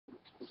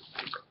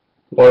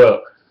What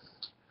up?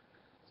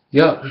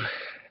 Yup.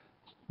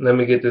 Let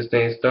me get this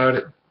thing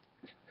started.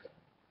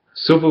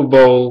 Super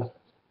Bowl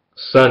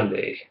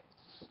Sunday.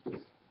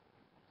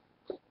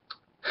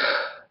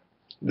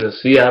 The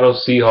Seattle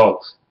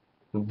Seahawks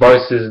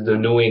versus the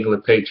New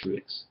England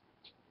Patriots.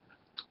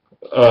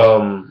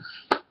 Um,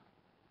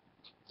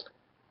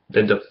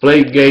 the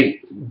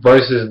Deflategate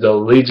versus the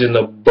Legion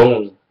of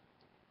Boom.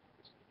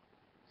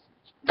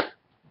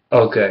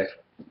 Okay.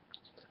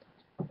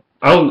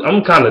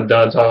 I'm kind of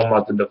done talking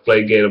about the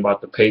Deflategate about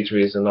the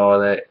Patriots and all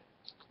that.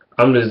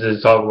 I'm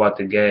just talking about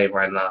the game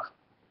right now.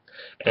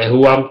 And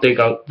who I'm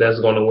thinking that's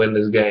going to win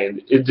this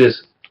game.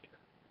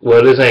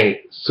 Well, this ain't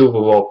Super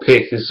Bowl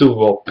pick. It's Super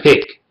Bowl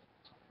pick.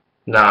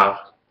 Now,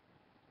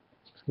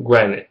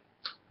 granted,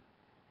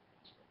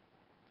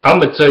 I'm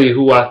going to tell you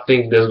who I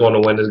think that's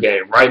going to win this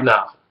game right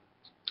now.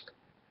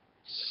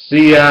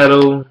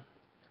 Seattle,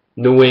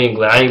 New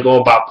England. I ain't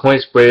going by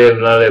point spread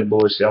and none of that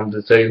bullshit. I'm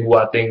just tell you who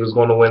I think is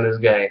going to win this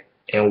game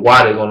and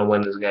why they're going to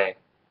win this game.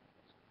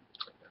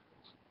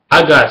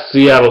 I got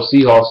Seattle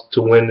Seahawks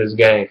to win this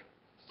game.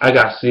 I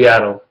got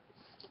Seattle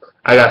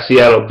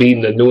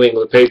beating the New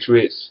England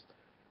Patriots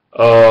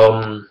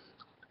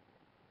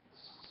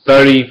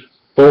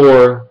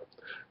 34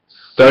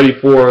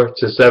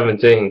 to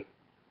 17.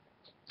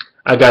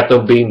 I got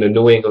them beating the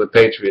New England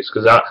Patriots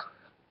because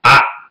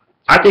I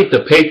think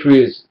the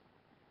Patriots.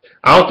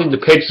 I don't think the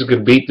Patriots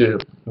can beat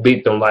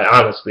them. Like,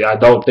 honestly, I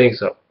don't think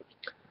so.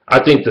 I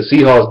think the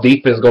Seahawks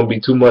defense is gonna be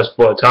too much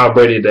for Tom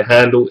Brady to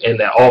handle in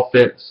that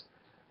offense.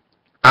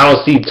 I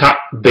don't see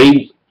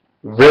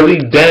really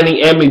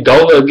Danny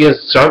Amendola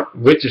against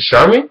Richard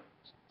Sherman.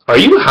 Are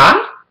you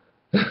high?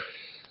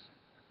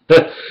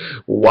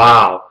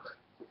 Wow.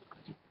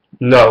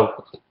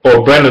 No,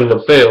 or Brandon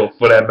LaFell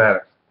for that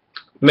matter.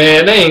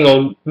 Man, they ain't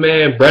gonna.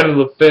 Man, Brandon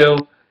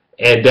LaFell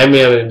and Danny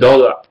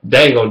Amendola,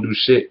 they ain't gonna do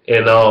shit.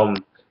 And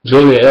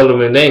Julian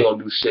Edelman, they ain't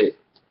gonna do shit.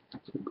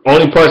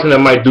 Only person that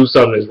might do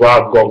something is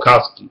Rob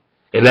Gronkowski,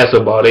 and that's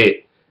about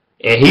it.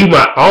 And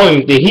I don't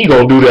even think he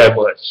gonna do that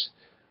much.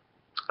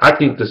 I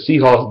think the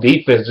Seahawks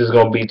defense is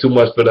gonna be too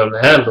much for them to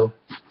handle.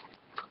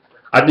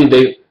 I think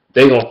they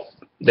gonna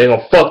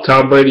fuck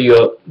Tom Brady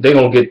up. They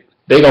gonna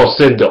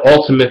send the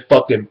ultimate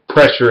fucking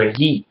pressure and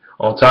heat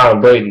on Tom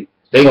Brady.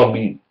 They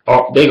gonna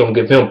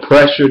give him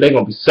pressure. They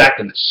gonna be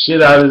sacking the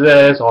shit out of his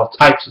ass, all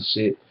types of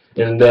shit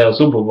in the damn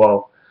Super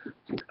Bowl.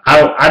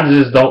 I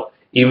just don't.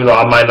 Even though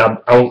I'm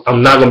not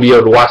gonna be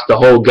able to watch the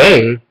whole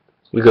game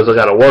because I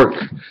gotta work.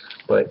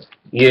 But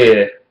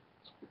yeah,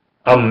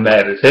 I'm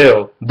mad as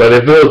hell. But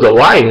if it was the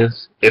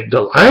Lions, if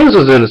the Lions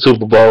was in the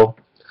Super Bowl,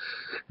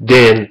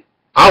 then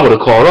I would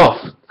have called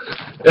off.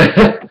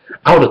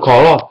 I would have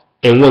called off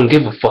and wouldn't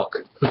give a fuck.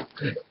 But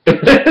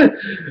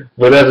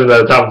that's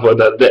another topic for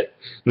another day.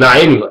 Now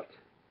anyway,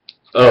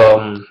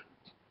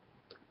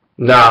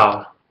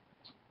 now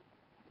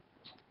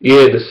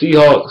yeah, the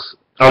Seahawks.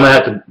 I'm gonna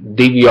have to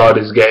DVR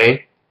this game.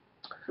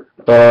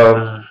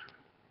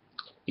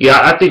 Yeah,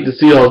 I think the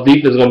Seahawks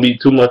defense is gonna be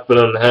too much for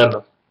them to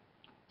handle.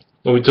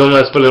 When we too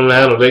much for them to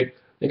handle, they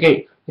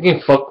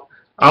can't fuck.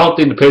 I don't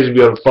think the Patriots will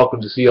be able to fuck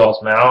with the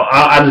Seahawks, man.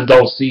 I just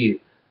don't see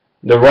it.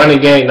 The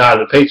running game,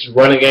 the Patriots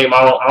running game,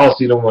 I don't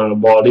see them running the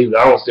ball either.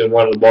 I don't see them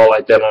running the ball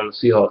like that on the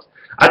Seahawks.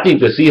 I think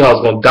the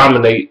Seahawks gonna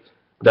dominate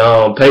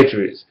the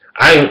Patriots.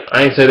 I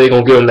ain't say they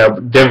gonna give them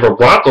that Denver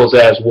Broncos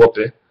ass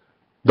whooping,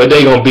 but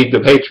they gonna beat the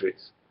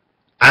Patriots.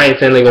 I ain't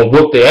saying they're going to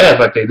whoop their ass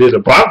like they did the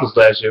Broncos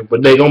last year,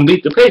 but they're going to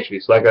beat the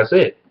Patriots, like I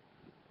said.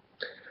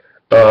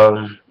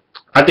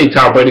 I think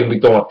Tom Brady will be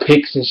throwing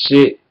picks and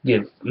shit.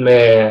 Yeah,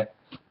 man,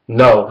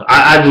 no.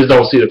 I just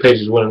don't see the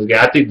Patriots winning this game.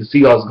 I think the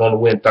Seahawks are going to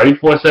win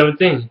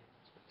 34-17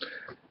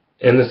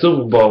 in the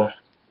Super Bowl.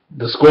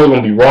 The score is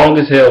going to be wrong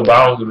as hell, but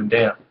I don't give a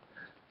damn.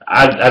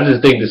 I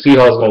just think the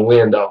Seahawks are going to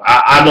win, though.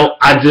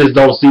 I just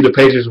don't see the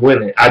Patriots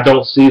winning. I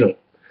don't see them.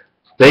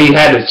 They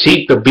had to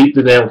cheat to beat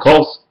the damn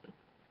Colts.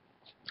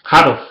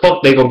 How the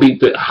fuck they gonna beat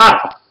the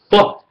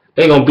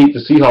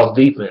Seahawks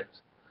defense?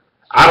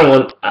 I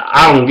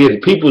don't get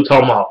it. People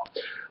talking about,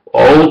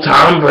 oh,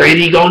 Tom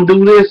Brady gonna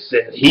do this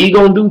and he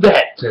gonna do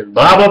that and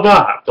blah blah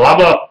blah blah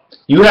blah.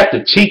 You have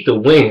to cheat to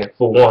win,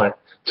 for one.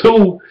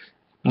 Two,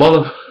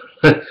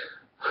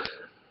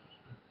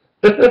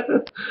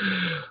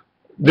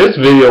 this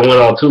video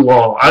went on too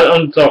long.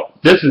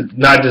 This is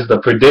not just a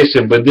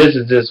prediction, but this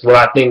is just what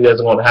I think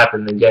that's gonna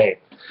happen in the game.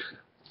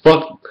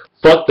 Fuck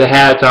the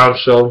halftime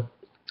show.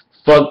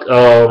 Fuck,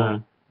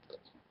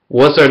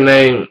 what's her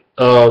name?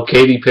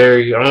 Katy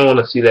Perry. I don't want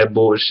to see that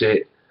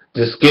bullshit.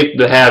 Just skip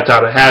the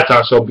halftime. The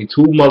halftime show be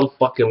too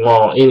motherfucking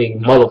long any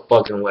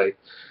motherfucking way.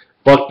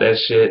 Fuck that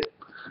shit.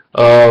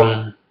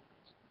 The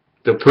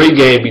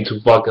pregame be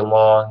too fucking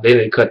long. They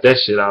didn't cut that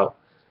shit out.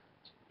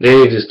 They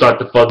didn't just start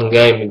the fucking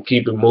game and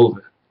keep it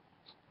moving.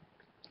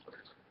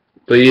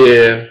 But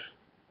yeah,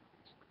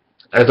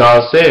 as I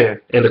was saying,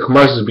 and the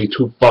commercials be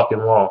too fucking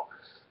long.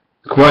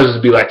 Commercials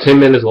be like 10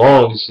 minutes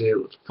long and shit.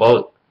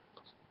 Fuck.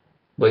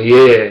 But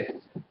yeah.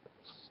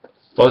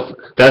 Fuck.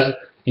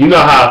 You know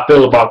how I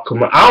feel about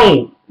commercials. I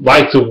don't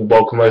like Super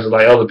Bowl commercials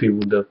like other people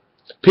do.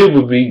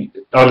 People be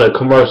on the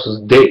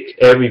commercials dick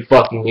every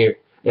fucking year.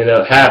 And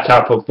a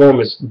halftime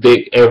performance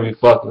dick every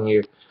fucking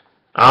year.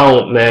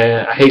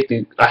 Man. I hate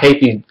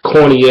these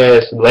corny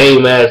ass,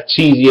 lame ass,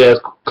 cheesy ass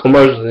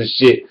commercials and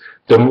shit.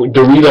 The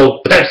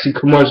Dorito Pepsi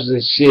commercials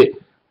and shit.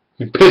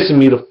 You pissing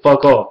me the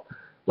fuck off.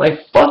 Like,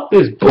 fuck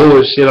this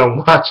bullshit I'm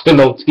watching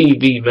on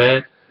TV,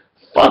 man.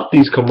 Fuck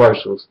these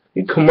commercials.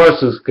 These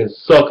commercials can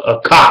suck a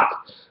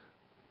cock.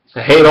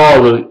 I hate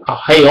all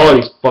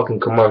these fucking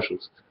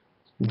commercials.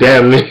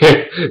 Damn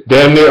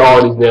near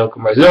all these damn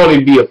commercials. There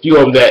only be a few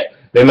of them that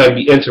they might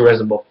be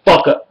interesting, but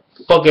fuck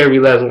every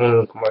last one of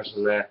them commercials,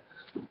 man.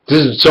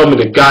 Just show me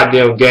the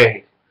goddamn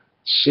game.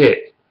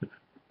 Shit.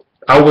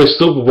 I wish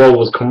Super Bowl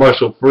was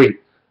commercial free.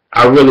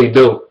 I really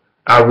do.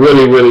 I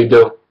really, really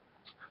do.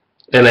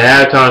 And the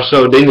halftime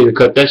show, they need to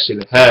cut that shit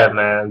in half,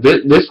 man.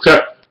 This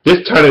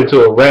turned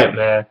into a rant,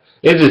 man.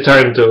 It just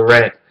turned into a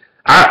rant.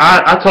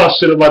 I talked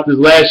shit about this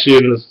last year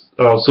in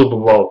the Super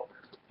Bowl.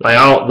 I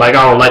don't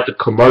like the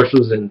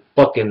commercials and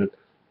fucking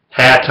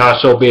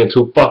halftime show being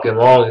too fucking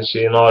long and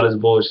shit and all this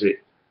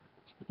bullshit.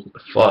 What the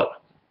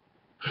fuck?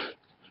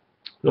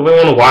 Nobody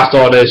wanna watch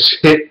all that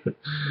shit.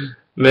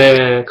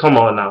 Man, come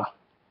on now.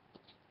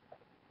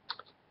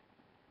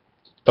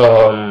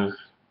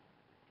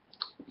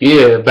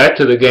 Yeah, back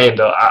to the game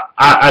though.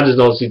 I just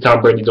don't see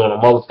Tom Brady doing a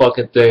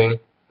motherfucking thing.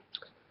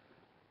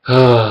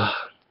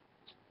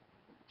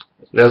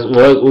 That's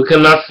what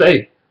can I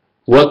say?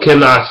 What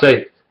can I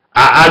say?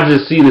 I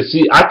just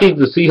I think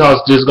the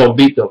Seahawks just gonna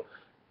beat them.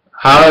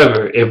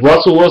 However, if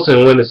Russell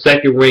Wilson win the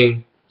second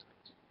ring,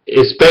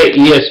 expect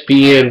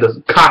ESPN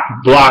to cock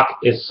block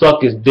and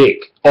suck his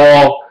dick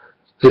all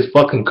his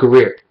fucking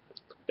career.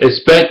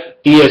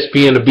 Expect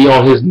ESPN to be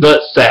on his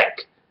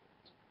nutsack.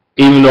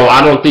 Even though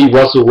I don't think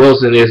Russell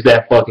Wilson is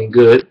that fucking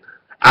good.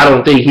 I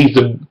don't think he's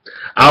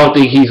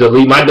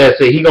elite. My dad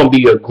said he's gonna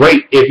be a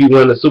great if he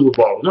win the Super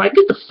Bowl. I'm like,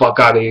 get the fuck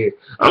out of here.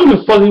 I'm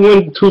gonna fucking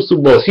win 2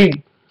 Super Bowls.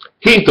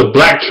 He's the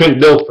black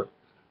Trent Dilfer.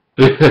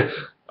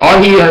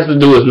 All he has to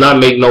do is not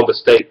make no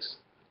mistakes.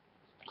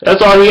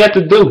 That's all he has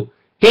to do.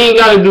 He ain't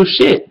gotta do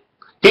shit.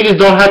 He just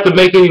don't have to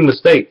make any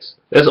mistakes.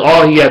 That's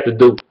all he had to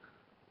do.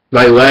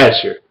 Like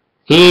last year.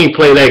 He ain't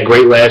played that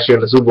great last year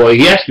in the Super Bowl.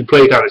 He actually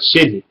played kind of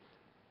shitty,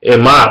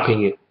 in my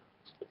opinion,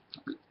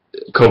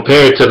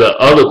 compared to the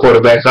other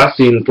quarterbacks I've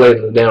seen him play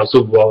in the damn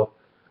Super Bowl,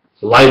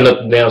 lighting up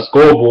the damn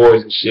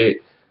scoreboards and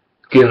shit,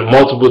 getting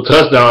multiple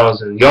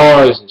touchdowns and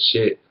yards and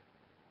shit.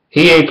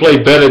 He ain't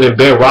played better than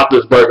Ben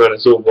Roethlisberger in the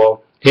Super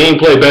Bowl. He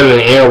ain't played better than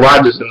Aaron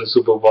Rodgers in the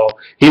Super Bowl.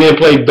 He didn't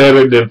play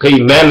better than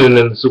Peyton Manning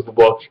in the Super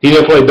Bowl. He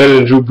didn't play better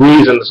than Drew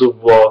Brees in the Super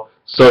Bowl.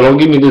 So don't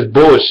give me this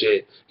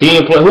bullshit.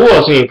 Who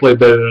else he ain't played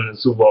better than in the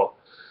Super Bowl?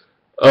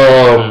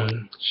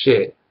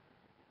 Shit.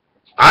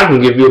 I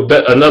can give you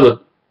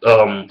another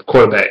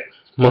quarterback.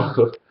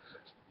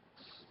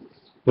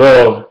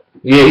 Well,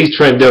 yeah, he's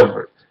Trent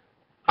Dilfer.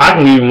 I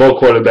can give you more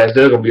quarterbacks.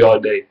 They're gonna be all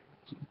day.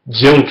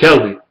 Jim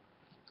Kelly.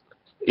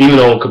 Even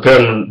though I'm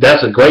comparing them,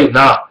 that's a great.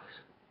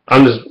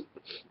 I'm just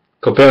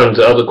comparing them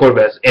to other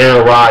quarterbacks.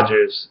 Aaron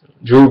Rodgers,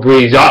 Drew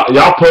Brees.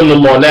 Y'all putting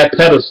them on that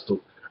pedestal.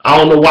 I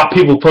don't know why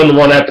people putting him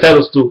on that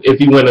pedestal if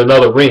he win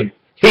another ring.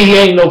 He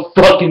ain't no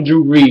fucking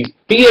Drew Brees.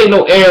 He ain't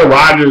no Aaron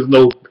Rodgers,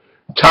 no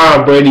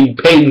Tom Brady,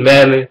 Peyton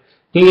Manning.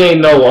 He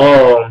ain't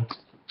no,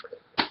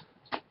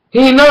 he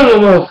ain't none of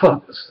them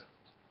motherfuckers.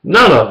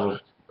 None of them.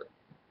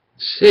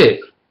 Shit.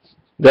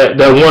 That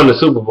won the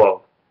Super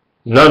Bowl.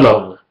 None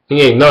of them.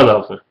 He ain't none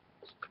of them.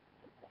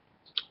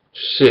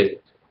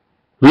 Shit.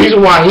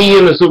 Reason why he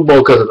in the Super Bowl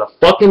because of the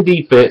fucking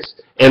defense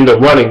and the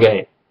running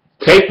game.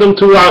 Take them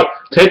two out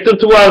of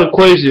the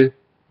equation.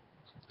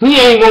 He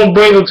ain't gonna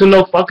bring them to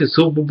no fucking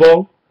Super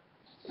Bowl.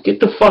 Get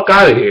the fuck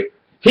out of here.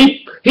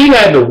 He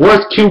had the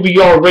worst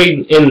QBR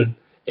rating in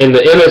the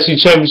NFC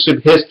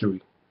Championship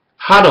history.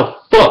 How the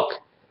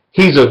fuck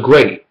he's a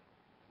great?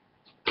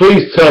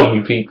 Please tell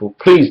me, people.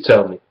 Please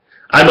tell me.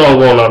 I know I'm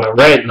going on a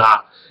rant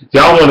now.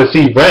 Y'all want to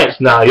see rants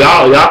now.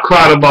 Y'all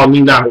crying about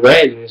me not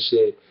ranting and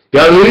shit.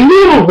 Y'all,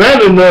 you don't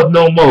rant enough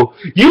no more.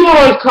 You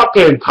always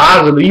talking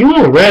positive. You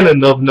don't rant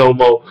enough no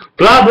more.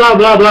 Blah, blah,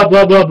 blah, blah,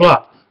 blah, blah,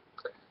 blah.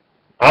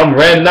 I'm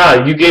ranting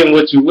now. You getting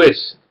what you wish.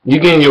 You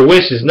getting your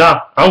wishes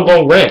now. I'm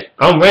going to rant.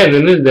 I'm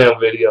ranting in this damn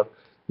video.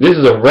 This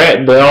is a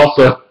rant, but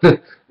also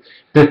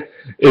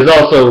it's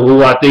also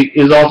who I think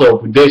is also a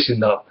prediction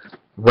though.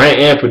 Rant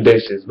and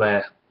predictions,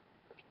 man.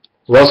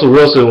 Russell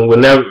Wilson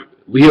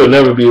he'll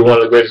never be one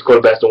of the greatest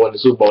quarterbacks to win the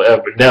Super Bowl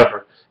ever.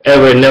 Never.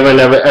 Ever, never,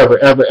 never, ever,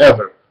 ever,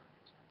 ever.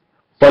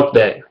 Fuck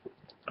that.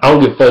 I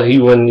don't give a fuck he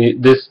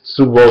win this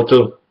Super Bowl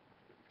too.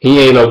 He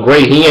ain't no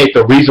great. He ain't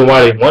the reason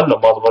why they won the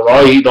motherfucker.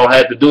 All he don't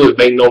have to do is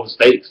make no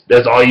mistakes.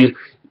 That's all you.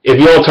 If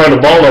you don't turn the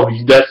ball over,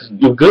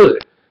 you're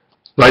good.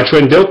 Like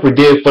Trent Dilfer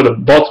did for the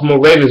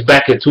Baltimore Ravens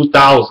back in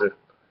 2000.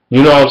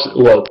 You know,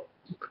 well,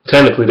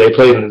 technically they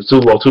played in the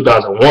Super Bowl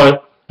 2001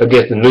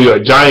 against the New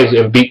York Giants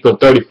and beat them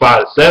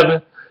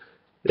 35-7,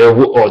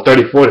 or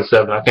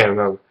 34-7. I can't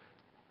remember.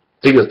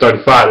 I think it was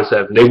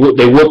 35-7.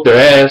 They whooped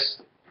their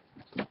ass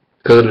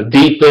because of the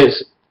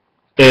defense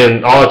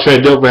And all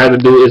Trent Dilfer had to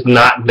do is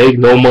not make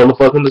no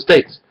motherfucking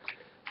mistakes.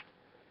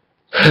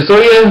 So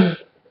yeah,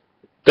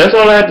 that's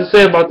all I have to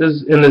say about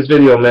this in this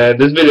video, man.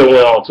 This video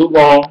went on too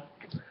long,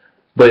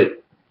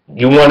 but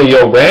you wanted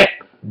your rant?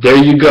 There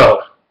you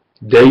go.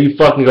 There you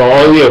fucking go.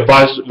 Oh yeah,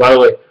 by the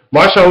way,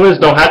 Marshawn Lynch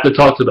don't have to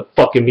talk to the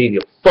fucking media.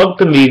 Fuck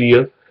the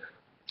media.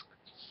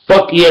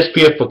 Fuck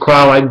ESPN for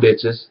crying like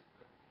bitches.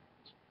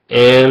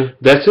 And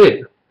that's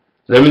it.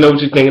 Let me know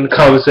what you think in the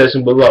comment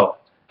section below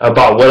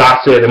about what I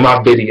said in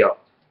my video.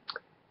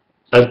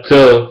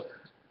 Until,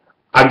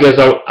 I guess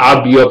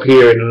I'll be up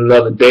here in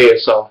another day or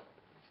so.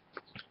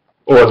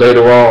 Or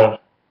later on.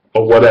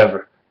 Or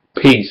whatever.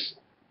 Peace.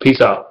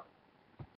 Peace out.